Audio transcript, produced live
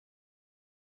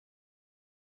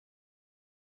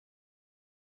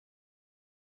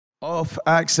Off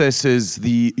Access is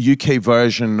the UK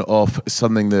version of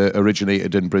something that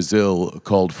originated in Brazil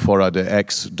called Fora do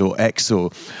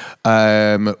Eixo,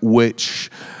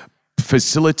 which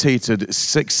facilitated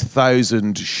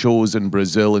 6,000 shows in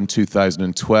Brazil in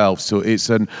 2012. So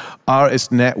it's an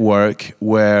artist network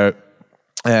where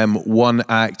one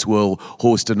act will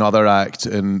host another act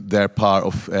in their part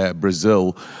of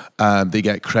Brazil. They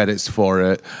get credits for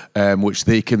it, which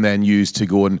they can then use to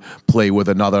go and play with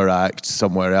another act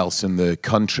somewhere else in the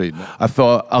country. I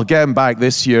thought, I'll get him back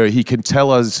this year. He can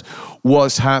tell us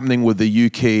what's happening with the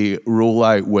UK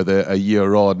rollout with it a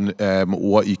year on,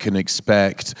 what you can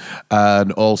expect,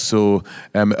 and also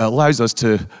it allows us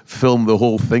to film the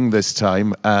whole thing this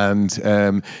time,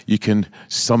 and you can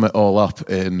sum it all up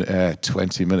in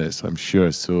 20 minutes, I'm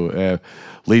sure. So,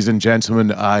 ladies and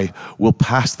gentlemen, I will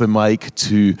pass the mic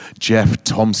to Jeff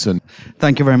Thompson.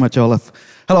 Thank you very much, Olaf.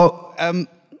 Hello.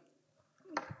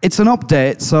 It's an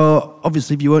update, so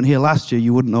obviously if you weren't here last year,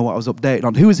 you wouldn't know what I was updating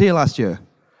on. Who was here last year?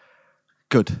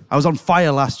 Good. I was on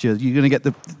fire last year. You're going to get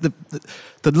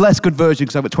the less good version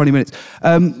because I've got 20 minutes.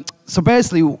 So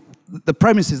basically, the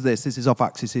premise is this is Off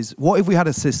Axis, is what if we had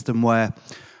a system where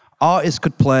artists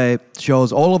could play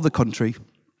shows all over the country,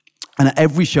 and at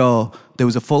every show, there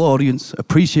was a full audience,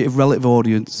 appreciative relative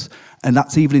audience, and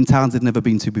that's even in towns they'd never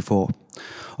been to before.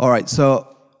 All right, so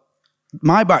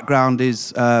my background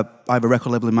is, I have a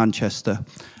record label in Manchester,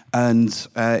 and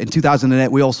in 2008,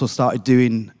 we also started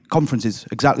doing conferences,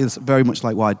 exactly very much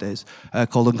like Wide Days,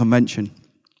 called Unconvention.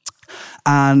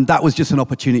 And that was just an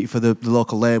opportunity for the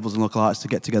local labels and local artists to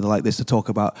get together like this to talk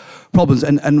about problems.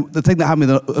 And the thing that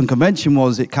happened with Unconvention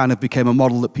was it kind of became a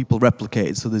model that people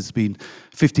replicated. So there's been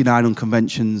 59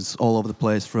 Unconventions all over the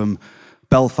place, from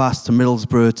Belfast to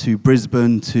Middlesbrough to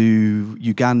Brisbane to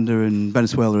Uganda and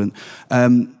Venezuela.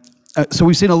 And so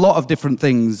we've seen a lot of different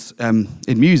things in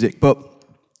music, but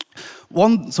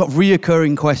one sort of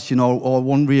reoccurring question or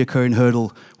one reoccurring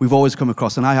hurdle we've always come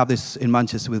across, and I have this in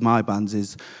Manchester with my bands,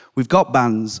 is we've got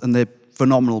bands and they're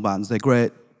phenomenal bands, they're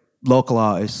great local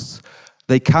artists,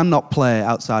 they cannot play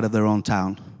outside of their own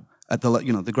town at the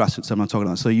grassroots I'm talking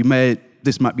about. So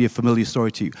this might be a familiar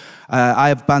story to you. I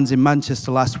have bands in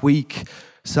Manchester last week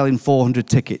selling 400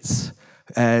 tickets.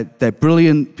 They're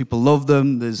brilliant, people love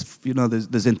them,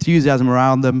 there's enthusiasm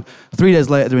around them. 3 days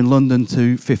later they're in London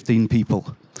to 15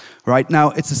 people. Right now,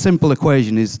 it's a simple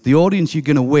equation: is the audience you're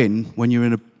going to win when you're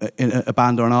in a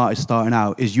band or an artist starting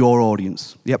out is your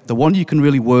audience. Yep, the one you can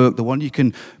really work, the one you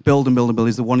can build and build and build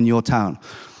is the one in your town.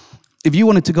 If you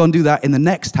wanted to go and do that in the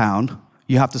next town,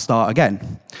 you have to start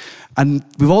again. And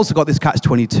we've also got this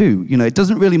catch-22. It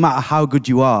doesn't really matter how good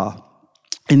you are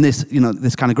in this,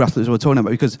 this kind of grassroots we're talking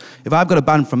about, because if I've got a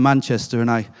band from Manchester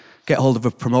and I get hold of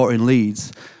a promoter in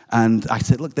Leeds, and I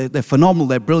said, look, they're phenomenal,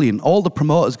 they're brilliant. All the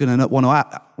promoter's going to want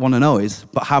to know is,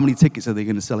 but how many tickets are they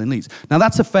going to sell in Leeds? Now,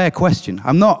 that's a fair question.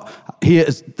 I'm not here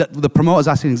as the promoter's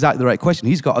asking exactly the right question.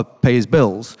 He's got to pay his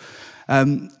bills.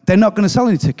 They're not going to sell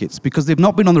any tickets because they've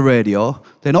not been on the radio.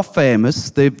 They're not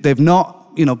famous. They've not,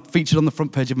 featured on the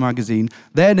front page of a magazine.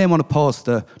 Their name on a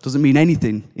poster doesn't mean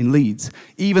anything in Leeds,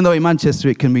 even though in Manchester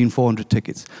it can mean 400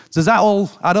 tickets. Does that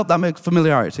all add up? That makes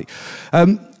familiarity.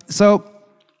 So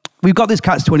we've got this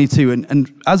catch-22,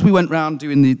 and as we went round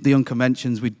doing the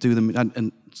Unconventions, we'd do them,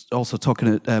 and also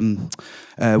talking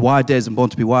at Wide Days and Born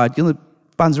to be Wired,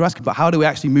 bands are asking, but how do we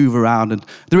actually move around? And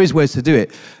there is ways to do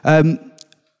it.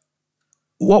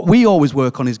 What we always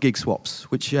work on is gig swaps,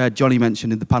 which Johnny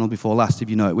mentioned in the panel before last, if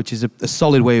you know it, which is a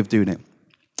solid way of doing it.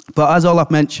 But as Olaf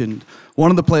mentioned,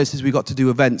 one of the places we got to do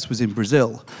events was in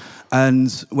Brazil.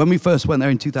 And when we first went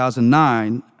there in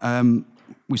 2009,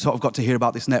 we sort of got to hear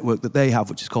about this network that they have,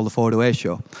 which is called the Fora Do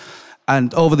Eixo.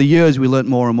 And over the years, we learned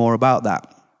more and more about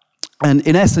that. And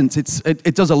in essence,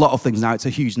 it does a lot of things now. It's a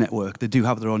huge network. They do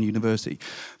have their own university.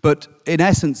 But in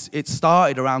essence, it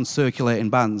started around circulating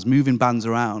bands, moving bands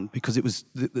around, because it was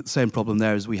the same problem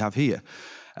there as we have here.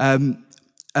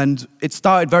 And it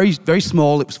started very, very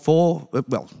small. It was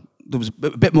there was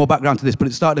a bit more background to this, but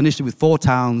it started initially with 4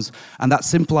 towns, and that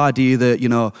simple idea that,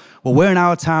 well, we're in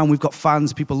our town, we've got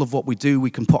fans, people love what we do, we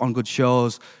can put on good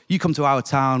shows. You come to our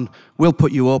town, we'll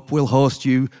put you up, we'll host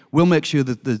you, we'll make sure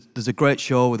that there's a great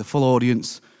show with a full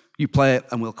audience, you play it,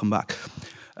 and we'll come back.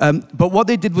 But what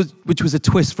they did, which was a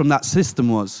twist from that system,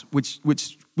 which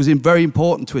was a very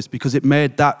important twist, because it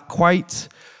made that quite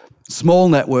small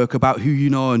network about who you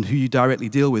know and who you directly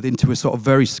deal with into a sort of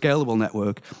very scalable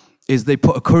network, is they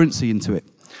put a currency into it.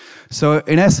 So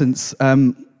in essence,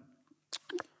 the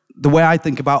way I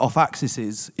think about Off Axis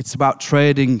is, it's about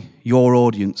trading your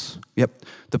audience. Yep.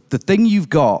 The thing you've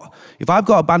got, if I've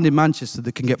got a band in Manchester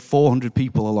that can get 400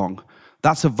 people along,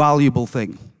 That's a valuable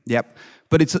thing. Yep.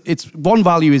 But it's one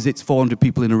value is it's 400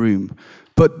 people in a room.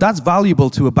 But that's valuable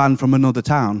to a band from another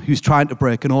town who's trying to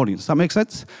break an audience. Does that make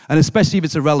sense? And especially if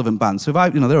it's a relevant band. So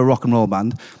if they're a rock and roll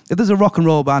band. If there's a rock and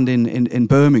roll band in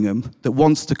Birmingham that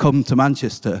wants to come to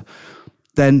Manchester,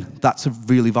 then that's a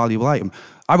really valuable item.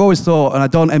 I've always thought, and I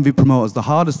don't envy promoters, the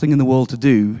hardest thing in the world to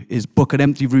do is book an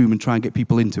empty room and try and get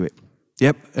people into it.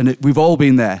 Yep, and we've all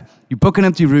been there. You book an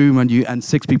empty room and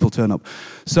 6 people turn up.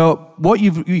 So what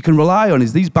you can rely on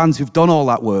is these bands who've done all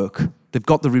that work. They've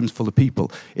got the rooms full of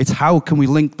people. It's how can we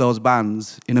link those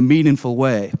bands in a meaningful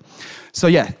way. So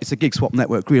yeah, it's a gig swap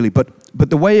network really, but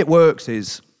the way it works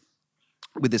is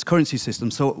with this currency system.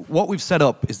 So what we've set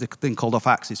up is the thing called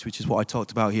off-axis, which is what I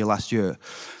talked about here last year.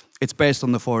 It's based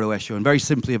on the Fora Do Eixo, and very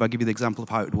simply, if I give you the example of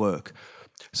how it would work.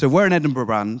 So we're an Edinburgh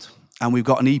brand, and we've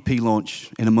got an EP launch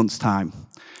in a month's time.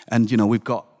 And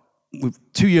we're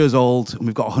 2 years old, and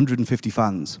we've got 150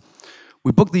 fans.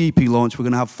 We booked the EP launch, we're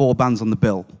gonna have 4 bands on the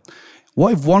bill.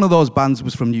 What if one of those bands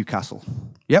was from Newcastle?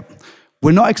 Yep.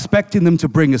 We're not expecting them to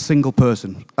bring a single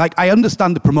person. Like, I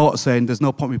understand the promoter saying there's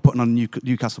no point me putting on a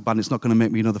Newcastle band, it's not going to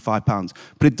make me another £5.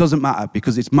 But it doesn't matter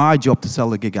because it's my job to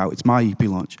sell the gig out. It's my EP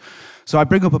launch. So I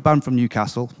bring up a band from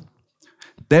Newcastle.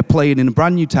 They're playing in a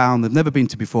brand new town they've never been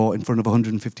to before in front of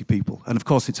 150 people. And of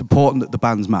course, it's important that the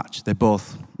bands match. They're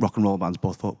both rock and roll bands,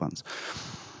 both folk bands.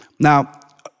 Now,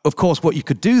 of course, what you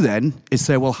could do then is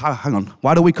say, well, hang on,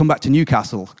 why don't we come back to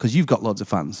Newcastle? Because you've got loads of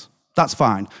fans. That's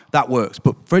fine, that works.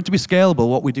 But for it to be scalable,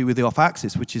 what we do with the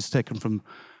off-axis, which is taken from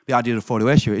the idea of Fora Do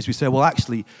Eixo, is we say, well,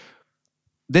 actually,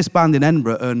 this band in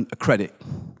Edinburgh earn a credit.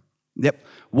 Yep,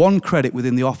 1 credit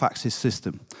within the off-axis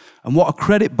system. And what a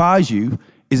credit buys you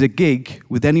is a gig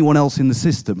with anyone else in the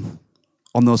system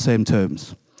on those same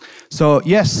terms. So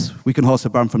yes, we can host a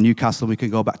band from Newcastle, we can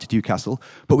go back to Newcastle,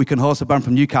 but we can host a band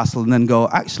from Newcastle and then go,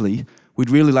 actually, we'd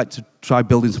really like to try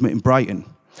building something in Brighton.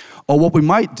 Or what we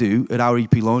might do at our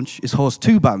EP launch is host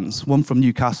 2 bands, one from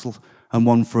Newcastle and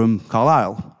one from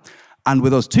Carlisle. And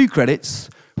with those 2 credits,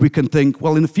 we can think,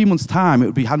 well, in a few months' time, it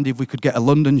would be handy if we could get a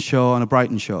London show and a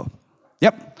Brighton show.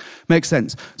 Yep, makes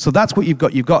sense. So that's what you've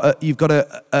got. You've got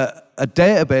a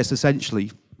database,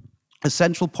 essentially, a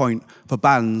central point for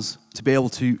bands to be able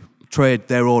to trade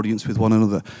their audience with one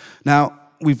another. Now,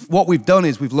 what we've done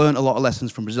is we've learned a lot of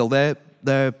lessons from Brazil.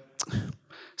 They're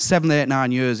 7, 8,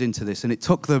 9 years into this, and it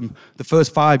took them the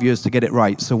first 5 years to get it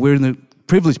right. So we're in the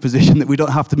privileged position that we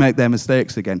don't have to make their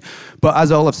mistakes again. But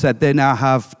as Olaf said, they now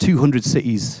have 200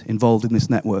 cities involved in this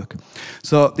network.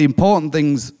 So the important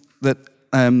things that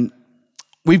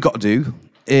we've got to do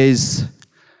is,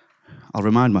 I'll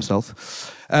remind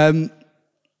myself,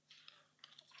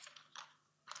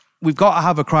 we've got to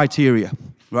have a criteria,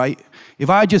 right? If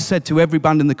I just said to every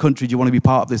band in the country, do you want to be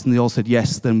part of this? And they all said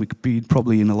yes, then we could be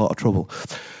probably in a lot of trouble.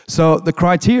 So the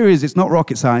criteria is, it's not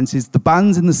rocket science, is the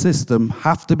bands in the system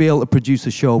have to be able to produce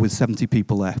a show with 70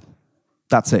 people there.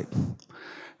 That's it.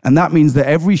 And that means that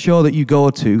every show that you go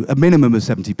to, a minimum of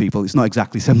 70 people, it's not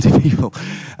exactly 70 people,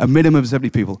 a minimum of 70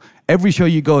 people. Every show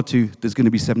you go to, there's going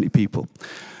to be 70 people.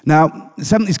 Now,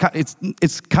 70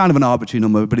 it's kind of an arbitrary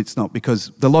number, but it's not,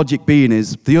 because the logic being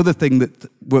is, the other thing that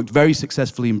worked very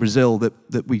successfully in Brazil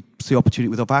that we see opportunity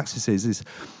with off-axis is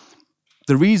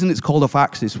the reason it's called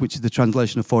off-axis, which is the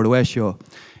translation of Fora Do Eixo,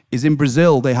 is in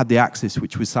Brazil, they had the axis,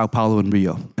 which was Sao Paulo and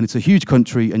Rio. And it's a huge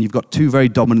country, and you've got 2 very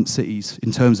dominant cities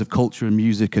in terms of culture and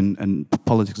music and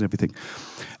politics and everything.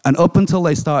 And up until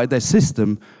they started their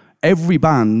system, every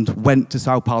band went to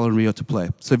Sao Paulo and Rio to play.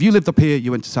 So if you lived up here,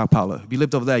 you went to Sao Paulo. If you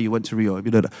lived over there, you went to Rio. If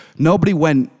you did it. Nobody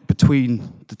went between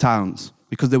the towns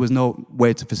because there was no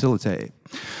way to facilitate it.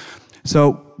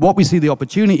 So what we see the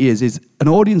opportunity is an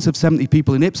audience of 70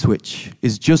 people in Ipswich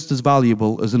is just as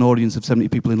valuable as an audience of 70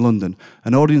 people in London.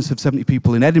 An audience of 70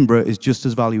 people in Edinburgh is just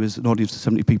as valuable as an audience of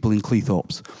 70 people in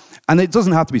Cleethorpes. And it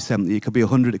doesn't have to be 70, it could be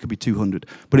 100, it could be 200,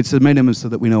 but it's a minimum so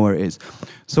that we know where it is.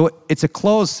 So it's a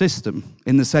closed system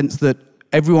in the sense that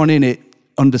everyone in it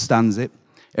understands it,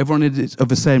 everyone in it is of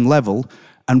the same level,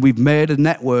 and we've made a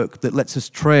network that lets us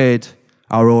trade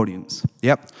our audience.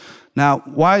 Yep. Now,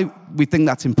 why we think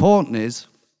that's important is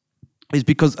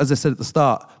because, as I said at the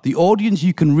start, the audience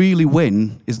you can really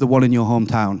win is the one in your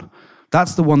hometown.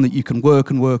 That's the one that you can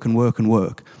work and work and work and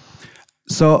work.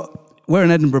 So we're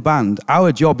an Edinburgh band.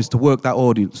 Our job is to work that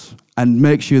audience and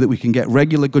make sure that we can get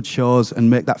regular good shows and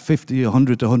make that 50,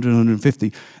 100 to 100,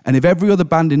 150. And if every other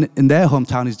band in their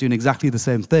hometown is doing exactly the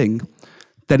same thing,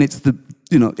 then it's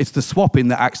the swapping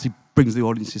that actually brings the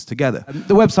audiences together.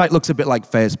 The website looks a bit like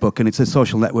Facebook, and it's a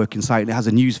social networking site, and it has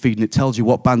a news feed, and it tells you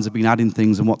what bands have been adding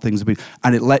things and what things have been,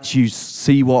 and it lets you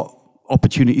see what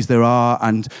opportunities there are,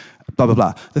 and blah, blah,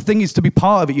 blah. The thing is, to be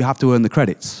part of it, you have to earn the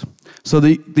credits. So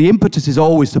the impetus is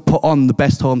always to put on the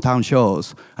best hometown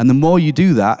shows. And the more you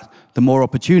do that, the more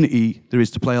opportunity there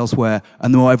is to play elsewhere.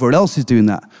 And the more everyone else is doing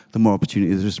that, the more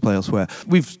opportunity there is to play elsewhere.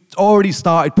 We've already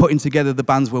started putting together the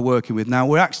bands we're working with. Now,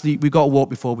 we've got to walk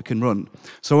before we can run.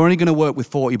 So we're only going to work with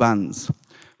 40 bands.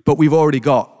 But we've already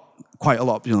got quite a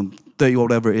lot, 30 or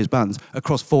whatever it is bands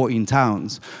across 14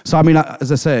 towns. So I mean,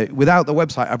 as I say, without the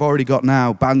website, I've already got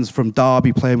now bands from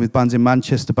Derby playing with bands in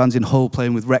Manchester, bands in Hull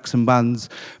playing with Wrexham bands,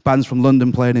 bands from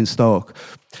London playing in Stoke.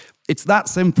 It's that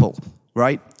simple,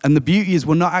 right? And the beauty is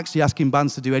we're not actually asking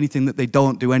bands to do anything that they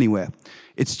don't do anywhere.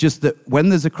 It's just that when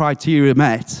there's a criteria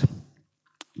met,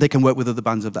 they can work with other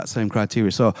bands of that same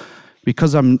criteria. So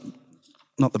because I'm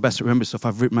not the best at remembering stuff,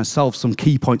 I've written myself some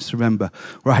key points to remember.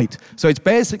 Right, so it's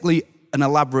basically an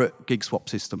elaborate gig swap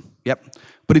system, yep.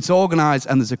 But it's organised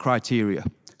and there's a criteria.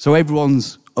 So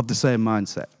everyone's of the same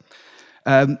mindset.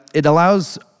 It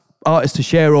allows artists to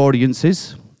share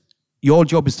audiences. Your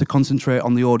job is to concentrate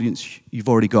on the audience you've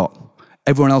already got.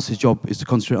 Everyone else's job is to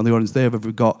concentrate on the audience they've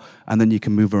ever got, and then you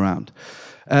can move around.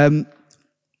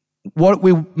 What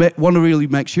we want to really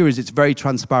make sure is it's very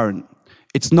transparent.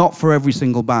 It's not for every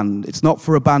single band. It's not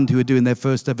for a band who are doing their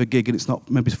first ever gig, and it's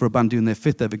not maybe for a band doing their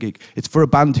fifth ever gig. It's for a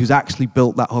band who's actually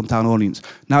built that hometown audience.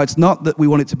 Now, it's not that we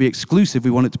want it to be exclusive,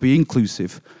 we want it to be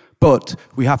inclusive, but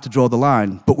we have to draw the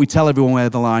line. But we tell everyone where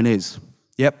the line is.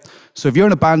 Yep. So if you're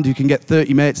in a band who can get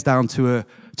 30 mates down to a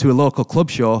local club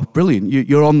show, brilliant,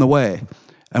 you're on the way.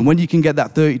 And when you can get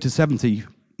that 30 to 70,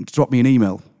 drop me an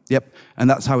email. Yep. And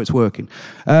that's how it's working.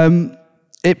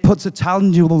 It puts a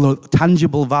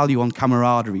tangible value on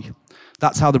camaraderie.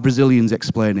 That's how the Brazilians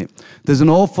explain it. There's an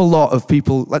awful lot of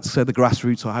people, let's say the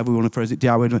grassroots, or however we want to phrase it,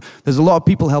 DIY. There's a lot of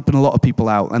people helping a lot of people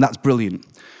out, and that's brilliant.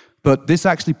 But this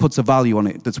actually puts a value on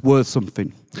it that's worth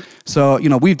something. So,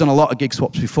 we've done a lot of gig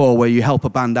swaps before where you help a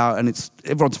band out and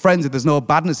everyone's friends, there's no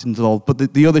badness involved, but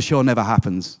the other show never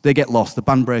happens. They get lost, the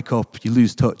band break up, you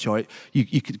lose touch, or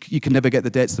you can never get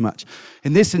the dates to match.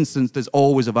 In this instance, there's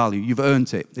always a value. You've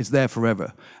earned it. It's there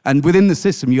forever. And within the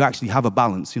system, you actually have a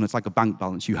balance. It's like a bank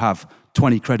balance. You have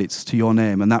 20 credits to your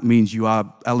name, and that means you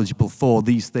are eligible for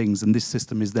these things, and this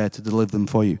system is there to deliver them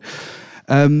for you.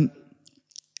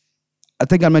 I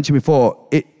think I mentioned before,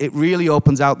 it really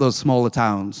opens out those smaller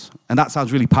towns. And that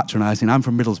sounds really patronising. I'm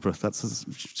from Middlesbrough. That's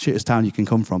the shittest town you can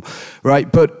come from,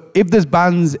 right? But if there's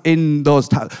bands in those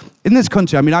towns, in this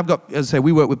country, I mean, I've got, as I say,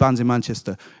 we work with bands in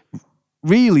Manchester.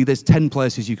 Really, there's 10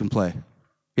 places you can play.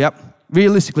 Yep.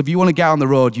 Realistically, if you want to get on the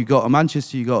road, you go to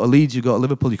Manchester, you go to Leeds, you go to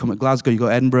Liverpool, you come to Glasgow, you go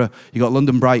to Edinburgh, you go to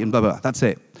London, Brighton, blah, blah, blah. That's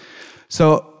it.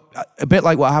 So, a bit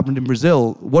like what happened in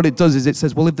Brazil, what it does is it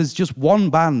says, well, if there's just one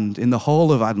band in the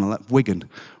whole of, I don't know, like Wigan,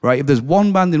 right? If there's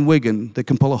one band in Wigan that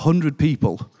can pull 100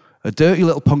 people, a dirty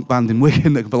little punk band in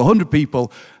Wigan that can pull 100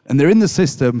 people, and they're in the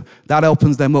system, that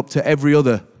opens them up to every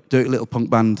other dirty little punk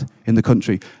band in the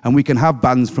country. And we can have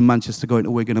bands from Manchester going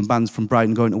to Wigan and bands from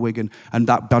Brighton going to Wigan, and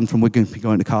that band from Wigan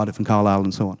going to Cardiff and Carlisle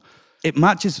and so on.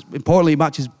 Importantly, it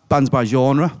matches bands by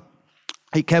genre.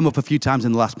 It came up a few times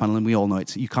in the last panel, and we all know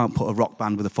it. You can't put a rock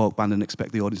band with a folk band and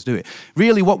expect the audience to do it.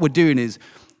 Really, what we're doing is,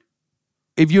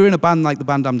 if you're in a band like the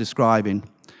band I'm describing,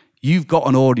 you've got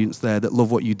an audience there that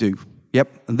love what you do.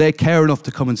 Yep, and they care enough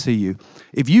to come and see you.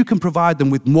 If you can provide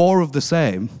them with more of the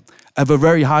same, of a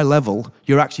very high level,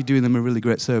 you're actually doing them a really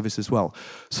great service as well.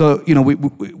 So,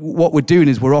 what we're doing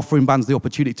is we're offering bands the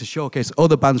opportunity to showcase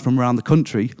other bands from around the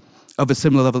country of a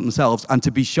similar level themselves, and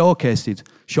to be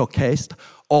showcased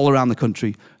all around the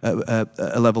country at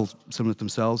a level similar to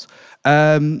themselves.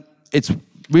 It's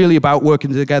really about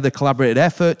working together, collaborated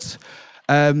efforts.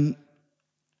 And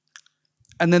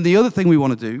then the other thing we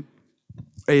want to do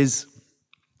is,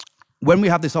 when we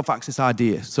have this off-axis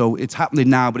idea, so it's happening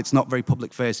now, but it's not very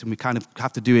public-facing, we kind of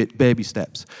have to do it baby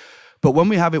steps. But when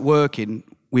we have it working,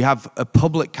 we have a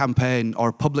public campaign or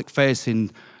a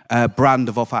public-facing brand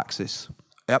of off-axis.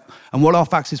 Yep. And what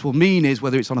off-axis will mean is,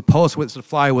 whether it's on a post, whether it's a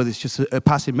flyer, whether it's just a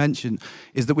passing mention,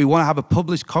 is that we want to have a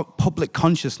public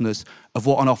consciousness of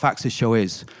what an off-axis show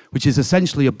is, which is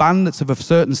essentially a band that's of a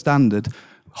certain standard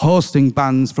hosting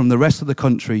bands from the rest of the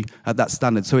country at that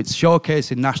standard. So it's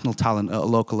showcasing national talent at a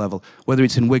local level, whether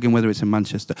it's in Wigan, whether it's in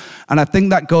Manchester. And I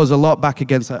think that goes a lot back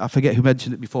against, I forget who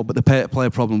mentioned it before, but the pay-to-play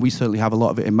problem. We certainly have a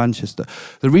lot of it in Manchester.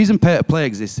 The reason pay-to-play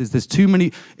exists is there's too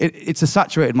many, it's a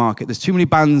saturated market. There's too many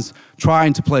bands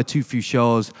trying to play too few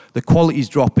shows, the quality's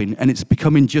dropping, and it's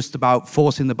becoming just about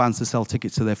forcing the bands to sell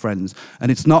tickets to their friends.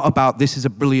 And it's not about, this is a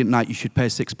brilliant night, you should pay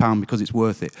 £6 because it's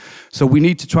worth it. So we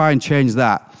need to try and change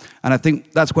that. And I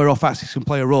think that's where off-axis can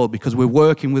play a role, because we're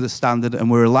working with a standard and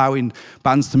we're allowing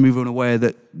bands to move in a way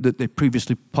that they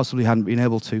previously possibly hadn't been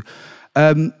able to.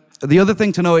 The other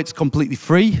thing to know, it's completely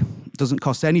free. It doesn't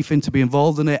cost anything to be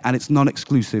involved in it, and it's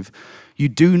non-exclusive.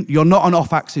 You're not an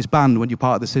off-axis band when you're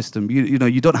part of the system.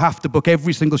 You don't have to book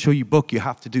every single show you book. You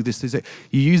have to do this.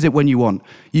 You use it when you want.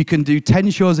 You can do 10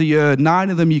 shows a year. 9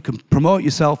 of them you can promote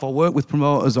yourself or work with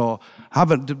promoters or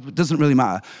have it doesn't really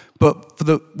matter. But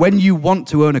when you want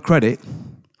to earn a credit,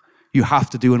 you have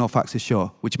to do an off-axis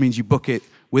show, which means you book it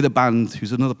with a band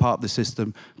who's another part of the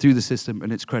system, through the system,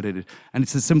 and it's credited. And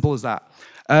it's as simple as that.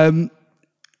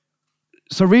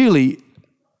 So really,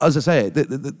 as I say,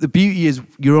 the beauty is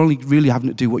you're only really having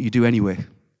to do what you do anyway.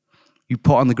 You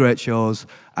put on the great shows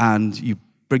and you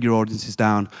bring your audiences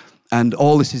down. And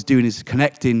all this is doing is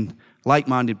connecting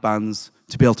like-minded bands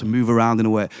to be able to move around in a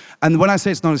way. And when I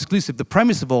say it's not exclusive, the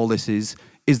premise of all this is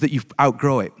that you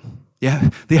outgrow it. Yeah,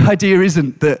 the idea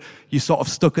isn't that you're sort of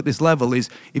stuck at this level. Is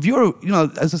if you're,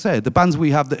 as I said, the bands we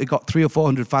have that have got 300 or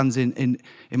 400 fans in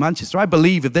Manchester, I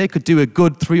believe if they could do a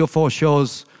good 3 or 4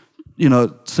 shows,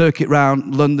 circuit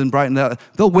round London, Brighton,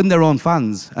 they'll win their own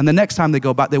fans. And the next time they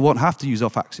go back, they won't have to use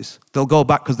off-axis. They'll go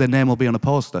back because their name will be on a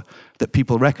poster that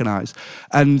people recognise.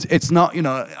 And it's not,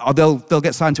 or they'll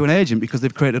get signed to an agent because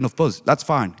they've created enough buzz. That's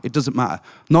fine. It doesn't matter.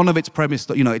 None of it's premised,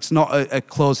 it's not a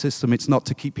closed system. It's not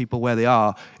to keep people where they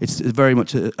are. It's very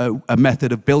much a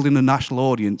method of building a national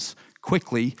audience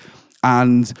quickly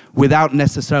and without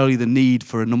necessarily the need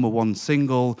for a #1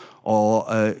 single or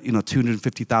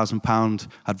 £250,000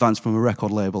 advance from a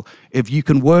record label. If you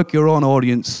can work your own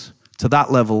audience to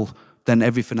that level, then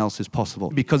everything else is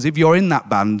possible. Because if you're in that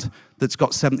band that's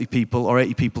got 70 people or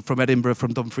 80 people from Edinburgh,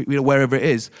 from Dumfries, wherever it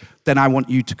is, then I want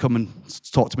you to come and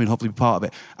talk to me and hopefully be part of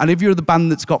it. And if you're the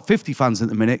band that's got 50 fans at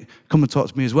the minute, come and talk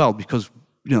to me as well, because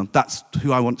that's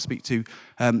who I want to speak to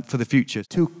for the future.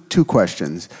 Two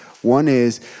questions. One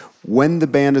is, when the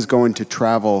band is going to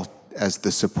travel as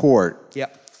the support,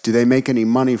 do they make any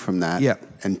money from that? Yeah.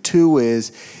 And 2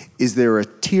 is there a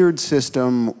tiered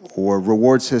system or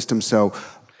reward system? So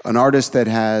an artist that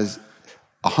has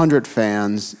 100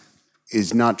 fans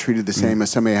is not treated the same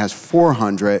as somebody that has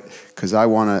 400, because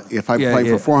if I play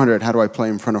for 400, how do I play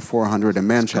in front of 400 in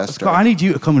Manchester? Scott, I need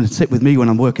you to come and sit with me when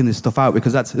I'm working this stuff out,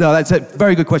 because that's a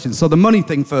very good question. So the money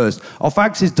thing first.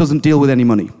 Off-axis doesn't deal with any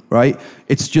money, right?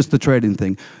 It's just the trading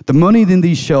thing. The money in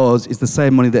these shows is the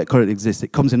same money that currently exists.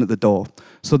 It comes in at the door.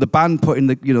 So the band putting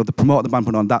the promoter the band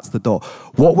putting on, that's the door.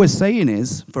 What we're saying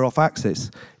is, for off-axis,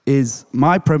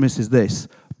 my premise is this: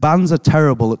 bands are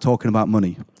terrible at talking about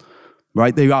money.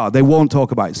 Right, they are. They won't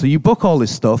talk about it. So you book all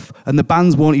this stuff, and the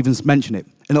bands won't even mention it.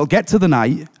 And it'll get to the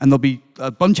night, and there'll be a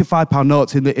bunch of £5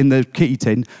 notes in the kitty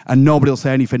tin, and nobody will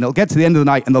say anything. It'll get to the end of the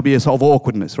night, and there'll be a sort of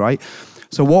awkwardness, right?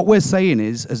 So what we're saying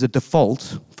is, as a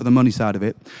default for the money side of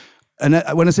it, and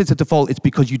when I say it's a default, it's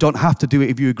because you don't have to do it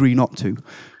if you agree not to.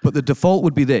 But the default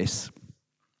would be this: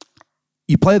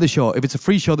 you play the show. If it's a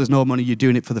free show, there's no money. You're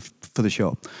doing it for the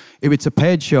show. If it's a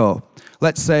paid show,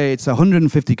 let's say it's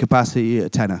 150 capacity at a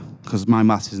tenner, because my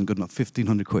maths isn't good enough,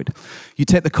 1,500 quid. You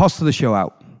take the cost of the show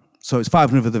out. So it's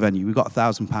 500 for the venue. We've got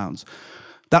 £1,000.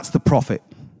 That's the profit.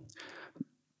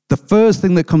 The first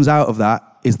thing that comes out of that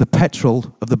is the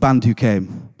petrol of the band who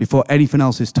came before anything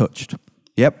else is touched.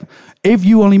 Yep. If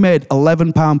you only made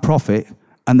 £11 profit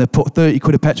and they put 30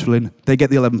 quid of petrol in, they get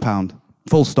the £11.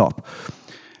 Full stop.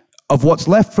 Of what's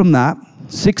left from that,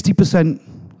 60%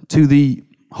 to the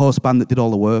host band that did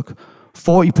all the work,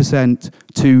 40%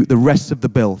 to the rest of the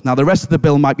bill. Now, the rest of the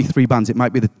bill might be 3 bands. It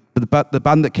might be the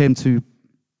band that came to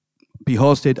be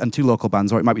hosted and 2 local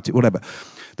bands, or it might be 2, whatever.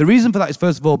 The reason for that is,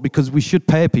 first of all, because we should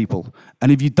pay people. And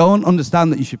if you don't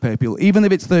understand that you should pay people, even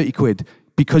if it's 30 quid,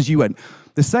 because you went.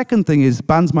 The second thing is,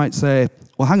 bands might say,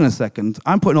 well, hang on a second,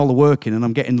 I'm putting all the work in and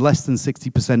I'm getting less than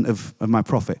 60% of my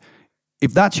profit.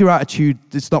 If that's your attitude,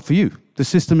 it's not for you. The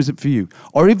system isn't for you.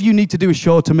 Or if you need to do a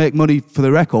show to make money for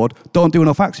the record, don't do an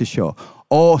off-axis show.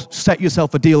 Or set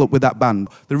yourself a deal up with that band.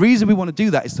 The reason we want to do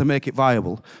that is to make it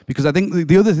viable. Because I think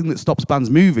the other thing that stops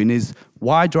bands moving is,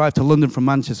 why drive to London from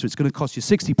Manchester? It's going to cost you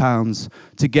 £60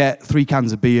 to get 3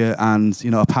 cans of beer and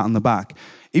a pat on the back.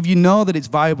 If you know that it's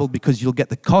viable because you'll get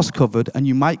the cost covered and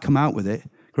you might come out with it,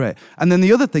 great. And then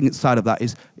the other thing side of that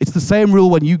is, it's the same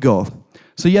rule when you go.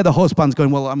 So yeah, the host band's going,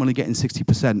 well, I'm only getting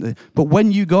 60%. But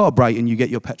when you go to Brighton, you get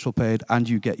your petrol paid and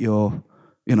you get your,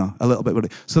 a little bit of money.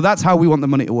 So that's how we want the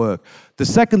money to work. The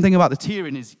second thing about the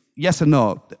tiering is, yes and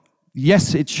no.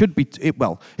 yes, it should be,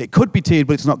 well, it could be tiered,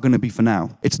 but it's not going to be for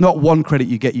now. It's not one credit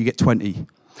you get 20.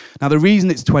 Now, the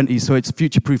reason it's 20, so it's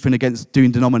future-proofing against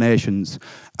doing denominations.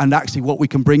 And actually, what we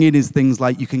can bring in is things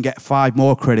like you can get 5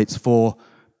 more credits for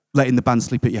letting the band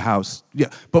sleep at your house. Yeah,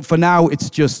 but for now, it's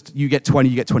just you get 20,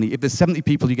 you get 20. If there's 70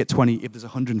 people, you get 20. If there's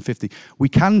 150, we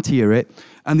can tier it.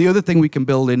 And the other thing we can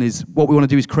build in is what we want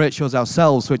to do is create shows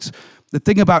ourselves. So it's the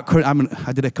thing about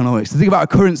I did economics. The thing about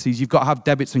currencies, you've got to have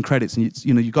debits and credits, and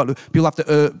you've got to people have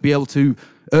to be able to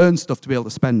earn stuff to be able to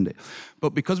spend it.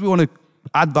 But because we want to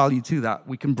add value to that,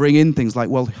 we can bring in things like,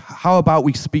 well, how about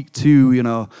we speak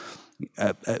to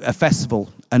a festival,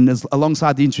 and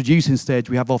alongside the introducing stage,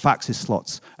 we have off-axis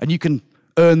slots, and you can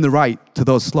earn the right to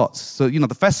those slots. So,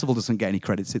 the festival doesn't get any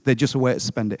credits. They're just a way to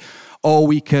spend it. Or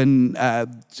we can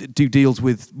do deals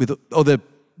with other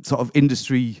sort of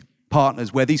industry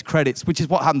partners where these credits, which is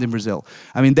what happened in Brazil,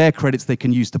 I mean, their credits they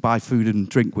can use to buy food and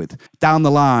drink with. Down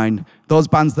the line, those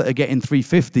bands that are getting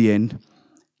 350 in,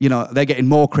 they're getting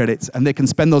more credits, and they can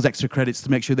spend those extra credits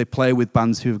to make sure they play with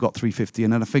bands who have got 350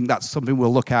 in. And I think that's something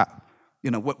we'll look at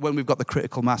when we've got the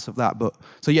critical mass of that. But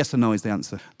so yes and no is the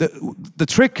answer. The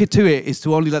trick to it is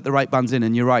to only let the right bands in,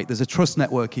 and you're right, there's a trust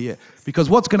network here. Because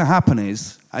what's going to happen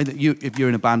is, if you're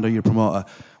in a band or you're a promoter,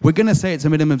 we're going to say it's a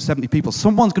minimum of 70 people.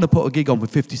 Someone's going to put a gig on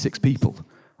with 56 people,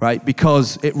 right?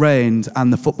 Because it rained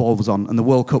and the football was on and the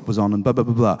World Cup was on and blah, blah,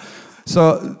 blah, blah.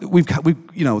 So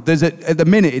there's at the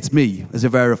minute it's me as a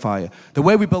verifier. The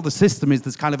way we build the system is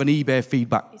there's kind of an eBay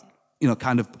feedback,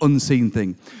 kind of unseen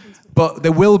thing. But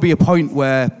there will be a point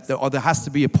where, there has to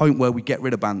be a point where we get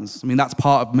rid of bands. I mean, that's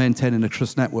part of maintaining a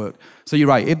trust network. So you're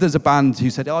right, if there's a band who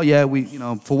said, oh yeah,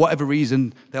 for whatever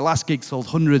reason, their last gig sold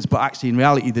hundreds, but actually in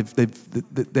reality,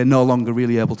 they're no longer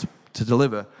really able to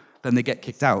deliver, then they get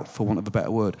kicked out, for want of a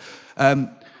better word.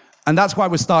 And that's why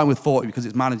we're starting with 40, because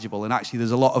it's manageable. And actually,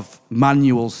 there's a lot of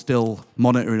manual still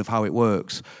monitoring of how it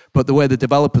works. But the way the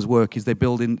developers work is they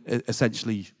build in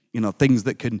essentially, things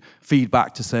that can feed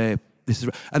back to say, this is.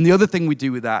 And the other thing we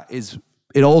do with that is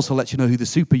it also lets you know who the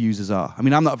super users are. I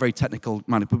mean, I'm not a very technical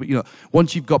man, but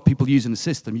once you've got people using the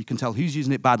system, you can tell who's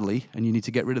using it badly, and you need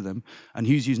to get rid of them, and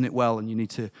who's using it well, and you need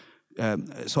to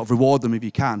sort of reward them if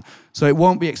you can. So it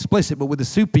won't be explicit, but with the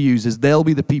super users, they'll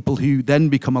be the people who then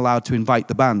become allowed to invite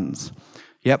the bands.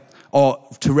 Yep. Or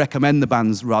to recommend the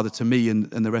bands rather to me and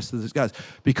the rest of those guys.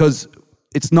 Because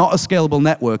it's not a scalable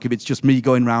network if it's just me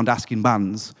going around asking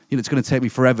bands. It's going to take me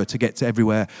forever to get to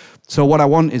everywhere. So what I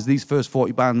want is these first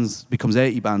 40 bands becomes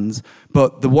 80 bands,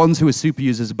 but the ones who are super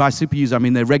users, by super user I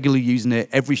mean they're regularly using it,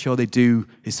 every show they do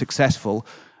is successful.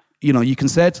 You can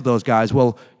say to those guys,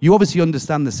 well, you obviously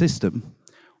understand the system.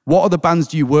 What other bands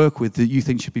do you work with that you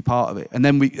think should be part of it? And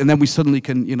then we suddenly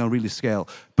can, really scale.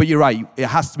 But you're right, it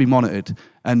has to be monitored.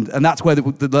 And that's where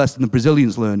the lesson the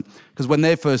Brazilians learned. Because when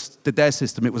they first did their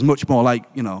system, it was much more like,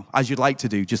 as you'd like to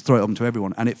do, just throw it on to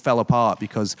everyone. And it fell apart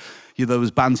because there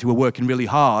was bands who were working really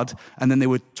hard, and then they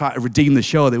would try to redeem the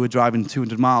show. They were driving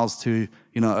 200 miles to,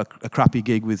 a crappy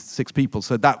gig with 6 people.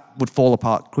 So that would fall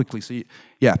apart quickly. So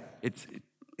yeah,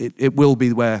 it will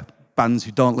be where bands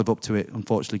who don't live up to it,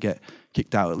 unfortunately, get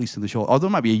kicked out, at least in the short. Or there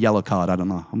might be a yellow card, I don't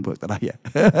know. I haven't worked that out yet.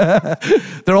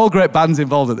 They're all great bands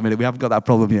involved at the minute. We haven't got that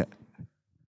problem yet.